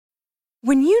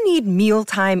When you need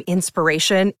mealtime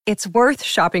inspiration, it's worth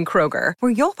shopping Kroger,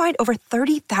 where you'll find over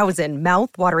 30,000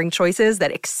 mouth-watering choices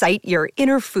that excite your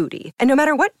inner foodie. And no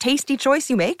matter what tasty choice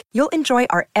you make, you'll enjoy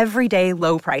our everyday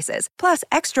low prices, plus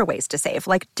extra ways to save,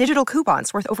 like digital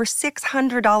coupons worth over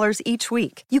 $600 each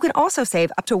week. You can also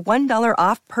save up to $1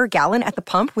 off per gallon at the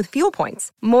pump with fuel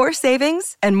points. More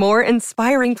savings and more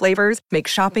inspiring flavors make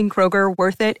shopping Kroger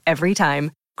worth it every time.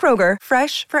 Kroger,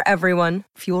 fresh for everyone.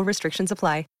 Fuel restrictions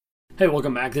apply. Hey,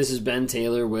 welcome back. This is Ben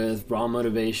Taylor with Raw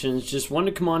Motivations. Just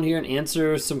wanted to come on here and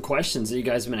answer some questions that you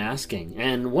guys have been asking.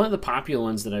 And one of the popular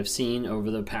ones that I've seen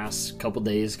over the past couple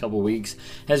days, couple weeks,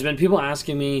 has been people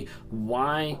asking me,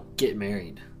 why get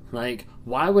married? Like,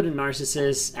 why would a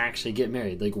narcissist actually get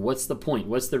married? Like, what's the point?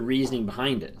 What's the reasoning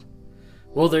behind it?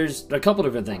 Well, there's a couple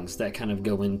different things that kind of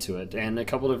go into it, and a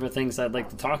couple different things I'd like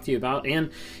to talk to you about,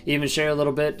 and even share a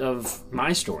little bit of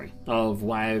my story of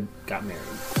why I got married.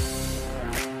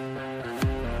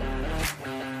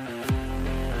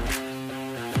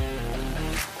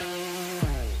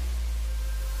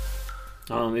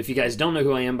 If you guys don't know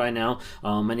who I am by now,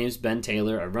 my name is Ben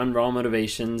Taylor. I run Raw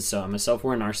Motivations. So I'm a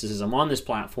self-aware narcissist. I'm on this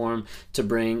platform to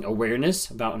bring awareness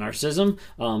about narcissism,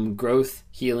 growth,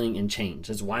 healing, and change.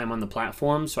 That's why I'm on the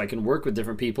platform, so I can work with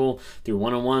different people through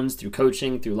one-on-ones, through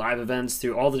coaching, through live events,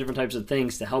 through all the different types of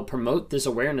things to help promote this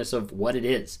awareness of what it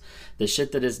is. The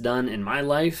shit that is done in my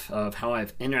life, of how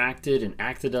I've interacted and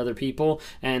acted to other people,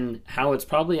 and how it's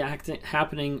probably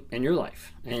happening in your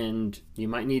life. And you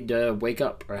might need to wake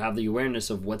up or have the awareness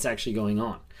of what's actually going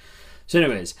on. So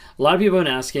anyways, a lot of people have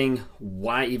been asking,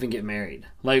 why even get married?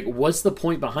 Like, what's the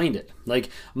point behind it? Like,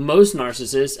 most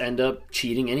narcissists end up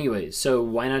cheating anyways, so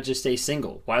why not just stay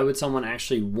single? Why would someone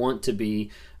actually want to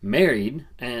be married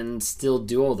and still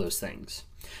do all those things?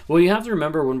 Well, you have to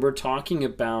remember when we're talking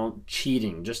about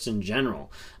cheating, just in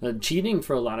general, cheating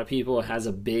for a lot of people has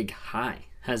a big high,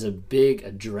 has a big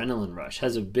adrenaline rush,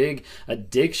 has a big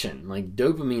addiction, like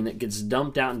dopamine that gets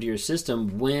dumped out into your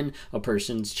system when a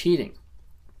person's cheating.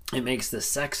 It makes the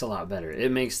sex a lot better.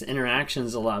 It makes the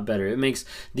interactions a lot better. It makes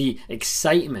the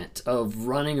excitement of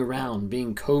running around,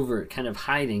 being covert, kind of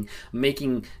hiding,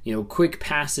 making, quick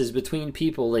passes between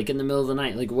people, like in the middle of the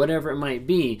night, like whatever it might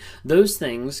be. Those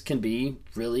things can be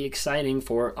really exciting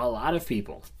for a lot of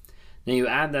people. Now you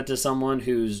add that to someone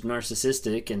who's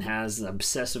narcissistic and has an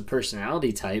obsessive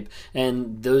personality type,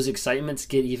 and those excitements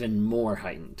get even more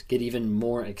heightened, get even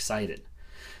more excited.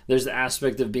 There's the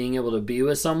aspect of being able to be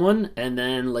with someone and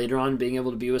then later on being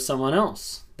able to be with someone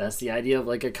else. That's the idea of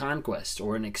like a conquest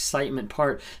or an excitement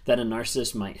part that a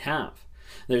narcissist might have.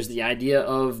 There's the idea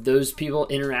of those people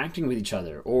interacting with each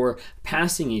other or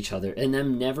passing each other and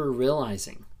them never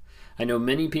realizing. I know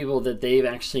many people that they've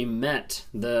actually met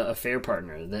the affair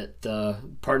partner, that the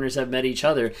partners have met each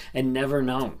other and never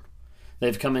known.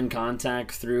 They've come in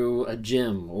contact through a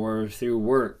gym or through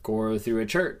work or through a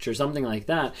church or something like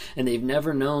that, and they've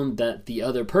never known that the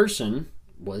other person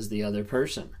was the other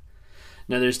person.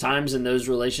 Now, there's times in those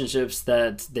relationships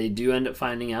that they do end up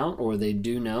finding out or they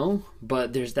do know,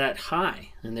 but there's that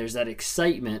high and there's that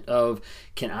excitement of,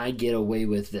 can I get away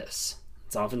with this?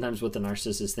 It's oftentimes what the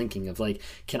narcissist is thinking of, like,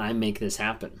 can I make this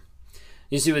happen?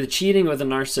 You see, with cheating with a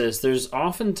narcissist, there's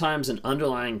oftentimes an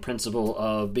underlying principle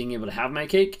of being able to have my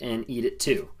cake and eat it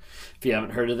too. If you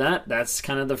haven't heard of that, that's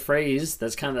kind of the phrase,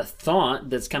 that's kind of the thought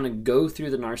that's kind of go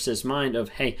through the narcissist's mind of,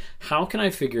 hey, how can I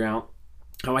figure out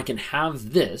how I can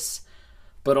have this,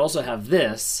 but also have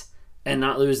this, and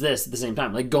not lose this at the same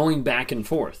time, like going back and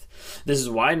forth. This is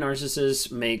why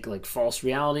narcissists make like false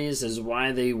realities. This is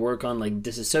why they work on like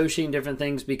disassociating different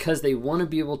things, because they want to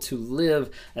be able to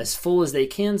live as full as they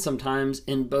can sometimes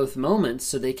in both moments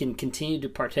so they can continue to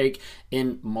partake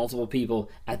in multiple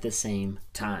people at the same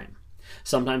time.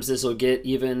 Sometimes this will get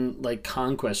even like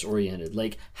conquest oriented,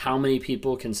 like how many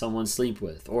people can someone sleep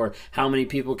with, or how many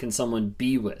people can someone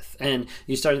be with? And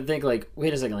you start to think like,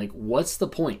 wait a second, like what's the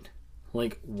point?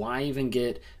 Like, why even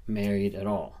get married at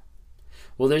all?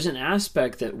 Well, there's an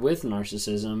aspect that with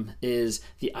narcissism is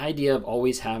the idea of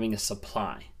always having a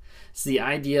supply. It's the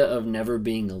idea of never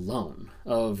being alone,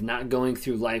 of not going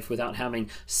through life without having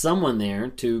someone there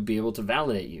to be able to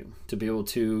validate you, to be able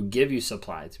to give you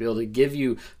supply, to be able to give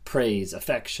you praise,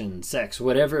 affection, sex,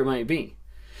 whatever it might be.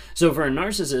 So for a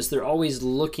narcissist, they're always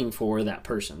looking for that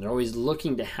person. They're always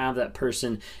looking to have that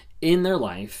person in their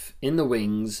life, in the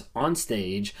wings, on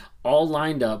stage, all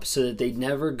lined up so that they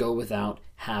never go without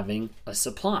having a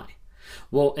supply.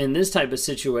 Well, in this type of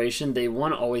situation, they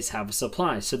want to always have a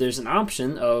supply. So there's an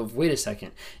option of, wait a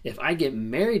second, if I get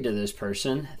married to this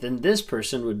person, then this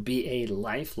person would be a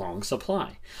lifelong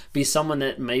supply. Be someone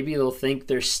that maybe they'll think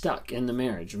they're stuck in the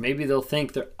marriage. Maybe they'll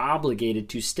think they're obligated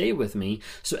to stay with me.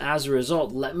 So as a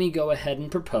result, let me go ahead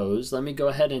and propose. Let me go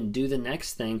ahead and do the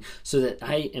next thing so that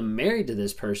I am married to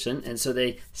this person, and so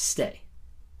they stay.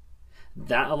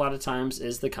 That a lot of times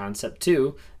is the concept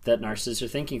too that narcissists are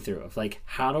thinking through of like,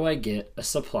 how do I get a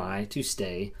supply to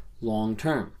stay long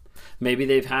term? Maybe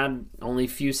they've had only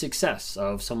few success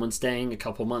of someone staying a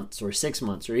couple months or 6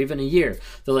 months or even a year.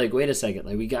 They're like, wait a second,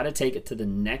 like we got to take it to the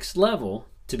next level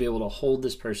to be able to hold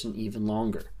this person even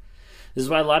longer. This is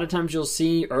why a lot of times you'll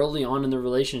see early on in the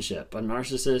relationship a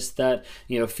narcissist that,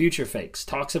 future fakes,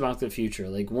 talks about the future,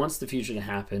 like wants the future to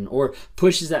happen, or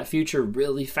pushes that future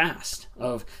really fast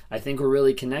of, I think we're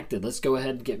really connected, let's go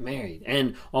ahead and get married.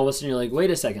 And all of a sudden you're like, wait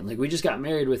a second, like we just got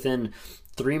married within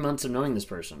 3 months of knowing this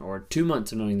person, or 2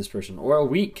 months of knowing this person, or a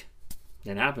week.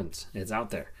 It happens. It's out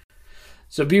there.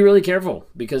 So be really careful,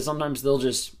 because sometimes they'll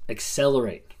just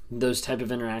accelerate those type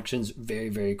of interactions very,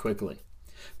 very quickly.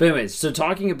 But anyways, so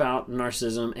talking about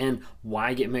narcissism and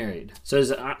why get married. So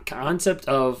there's a concept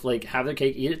of like have their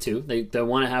cake, eat it too. They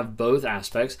want to have both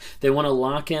aspects. They want to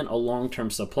lock in a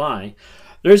long-term supply.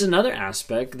 There's another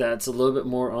aspect that's a little bit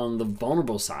more on the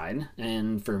vulnerable side,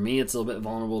 and for me it's a little bit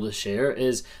vulnerable to share,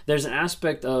 is there's an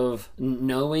aspect of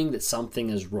knowing that something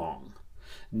is wrong.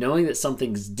 Knowing that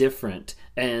something's different,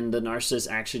 and the narcissist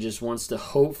actually just wants to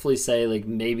hopefully say like,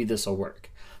 maybe this will work.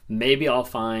 Maybe I'll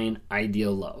find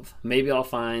ideal love. Maybe I'll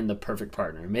find the perfect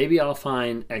partner. Maybe I'll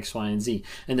find X, Y, and Z.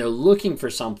 And they're looking for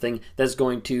something that's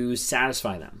going to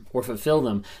satisfy them or fulfill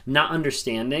them, not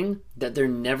understanding that they're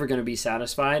never going to be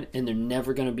satisfied and they're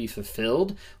never going to be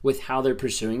fulfilled with how they're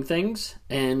pursuing things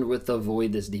and with the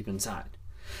void that's deep inside.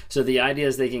 So the idea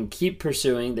is they can keep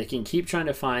pursuing, they can keep trying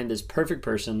to find this perfect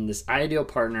person, this ideal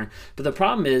partner. But the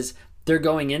problem is they're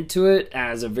going into it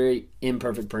as a very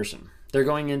imperfect person. They're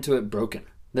going into it broken.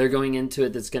 They're going into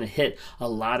it that's going to hit a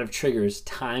lot of triggers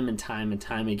time and time and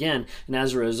time again. And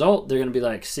as a result, they're going to be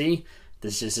like, see,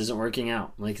 this just isn't working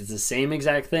out. Like it's the same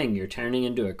exact thing. You're turning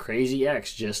into a crazy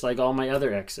ex, just like all my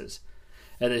other exes.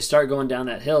 And they start going down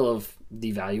that hill of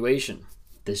devaluation.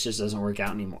 This just doesn't work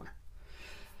out anymore.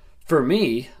 For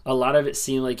me, a lot of it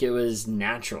seemed like it was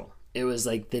natural. It was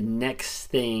like the next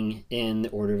thing in the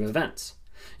order of events.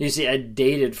 You see, I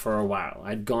dated for a while.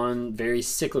 I'd gone very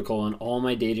cyclical in all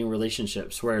my dating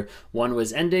relationships where one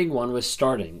was ending, one was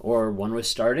starting, or one was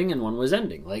starting and one was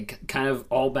ending, like kind of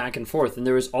all back and forth. And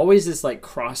there was always this like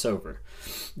crossover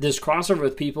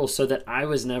with people so that I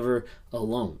was never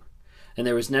alone. And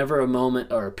there was never a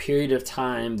moment or a period of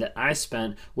time that I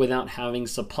spent without having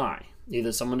supply.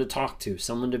 Either someone to talk to,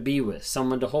 someone to be with,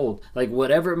 someone to hold, like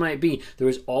whatever it might be, there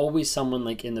was always someone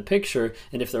like in the picture.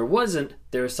 And if there wasn't,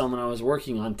 there was someone I was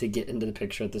working on to get into the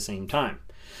picture at the same time.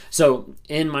 So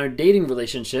in my dating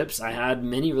relationships, I had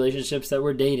many relationships that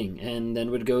were dating and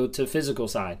then would go to physical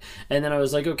side. And then I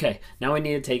was like, okay, now I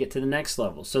need to take it to the next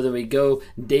level. So then we go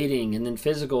dating and then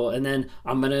physical, and then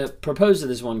I'm going to propose to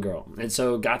this one girl. And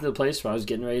so got to the place where I was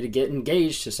getting ready to get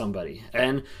engaged to somebody.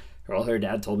 And well, her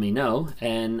dad told me no,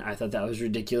 and I thought that was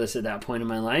ridiculous at that point in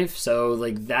my life. So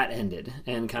like that ended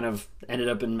and kind of ended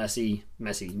up in messy,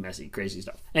 crazy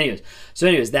stuff.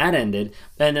 Anyways, that ended.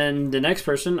 And then the next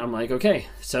person, I'm like, okay,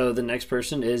 so the next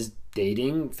person is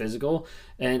dating, physical,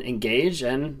 and engaged.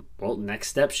 And well, next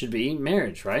step should be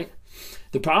marriage, right?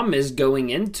 The problem is going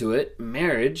into it,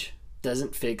 marriage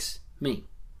doesn't fix me.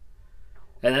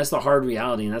 And that's the hard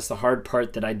reality, and that's the hard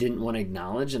part that I didn't want to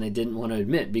acknowledge and I didn't want to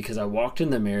admit, because I walked in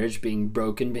the marriage being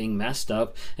broken, being messed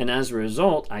up, and as a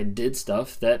result, I did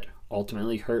stuff that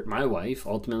ultimately hurt my wife,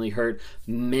 ultimately hurt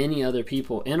many other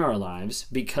people in our lives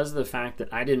because of the fact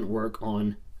that I didn't work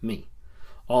on me.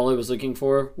 All I was looking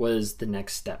for was the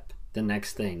next step, the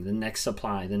next thing, the next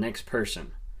supply, the next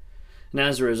person. And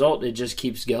as a result, it just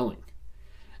keeps going.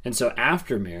 And so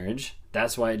after marriage,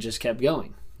 that's why it just kept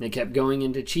going. It kept going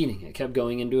into cheating. It kept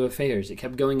going into affairs. It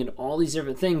kept going into all these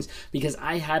different things because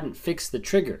I hadn't fixed the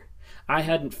trigger. I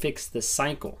hadn't fixed the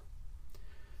cycle.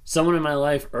 Someone in my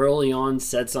life early on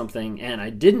said something, and I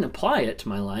didn't apply it to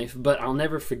my life, but I'll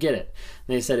never forget it.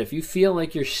 They said, if you feel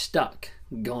like you're stuck,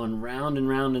 going round and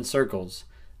round in circles,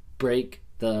 break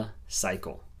the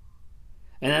cycle.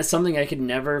 And that's something I could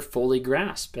never fully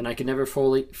grasp, and I could never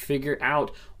fully figure out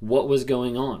what was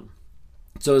going on.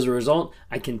 So as a result,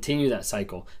 I continue that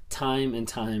cycle time and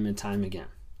time and time again.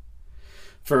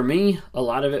 For me, a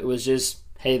lot of it was just,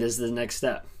 hey, this is the next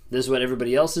step. This is what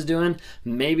everybody else is doing.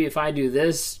 Maybe if I do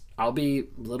this, I'll be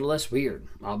a little less weird.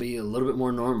 I'll be a little bit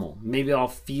more normal. Maybe I'll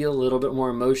feel a little bit more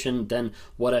emotion than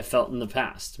what I felt in the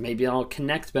past. Maybe I'll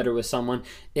connect better with someone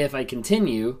if I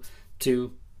continue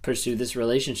to pursue this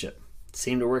relationship. It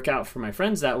seemed to work out for my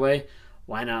friends that way.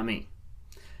 Why not me?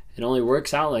 It only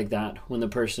works out like that when the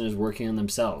person is working on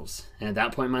themselves. And at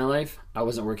that point in my life, I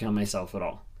wasn't working on myself at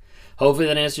all. Hopefully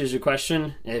that answers your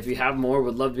question. If you have more,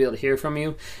 would love to be able to hear from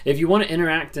you. If you want to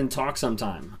interact and talk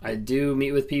sometime, I do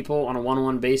meet with people on a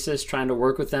one-on-one basis, trying to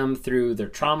work with them through their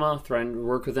trauma, trying to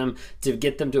work with them to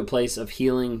get them to a place of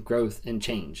healing, growth, and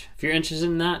change. If you're interested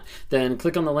in that, then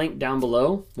click on the link down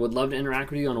below. Would love to interact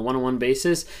with you on a one-on-one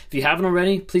basis. If you haven't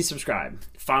already, please subscribe.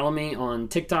 Follow me on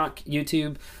TikTok,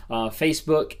 YouTube,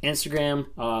 Facebook, Instagram.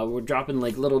 We're dropping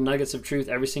like little nuggets of truth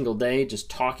every single day, just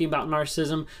talking about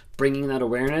narcissism, bringing that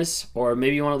awareness. Or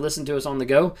maybe you want to listen to us on the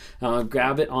go,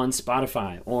 grab it on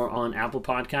Spotify or on Apple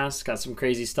Podcasts. Got some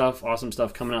crazy stuff, awesome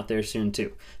stuff coming out there soon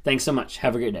too. Thanks so much.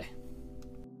 Have a great day.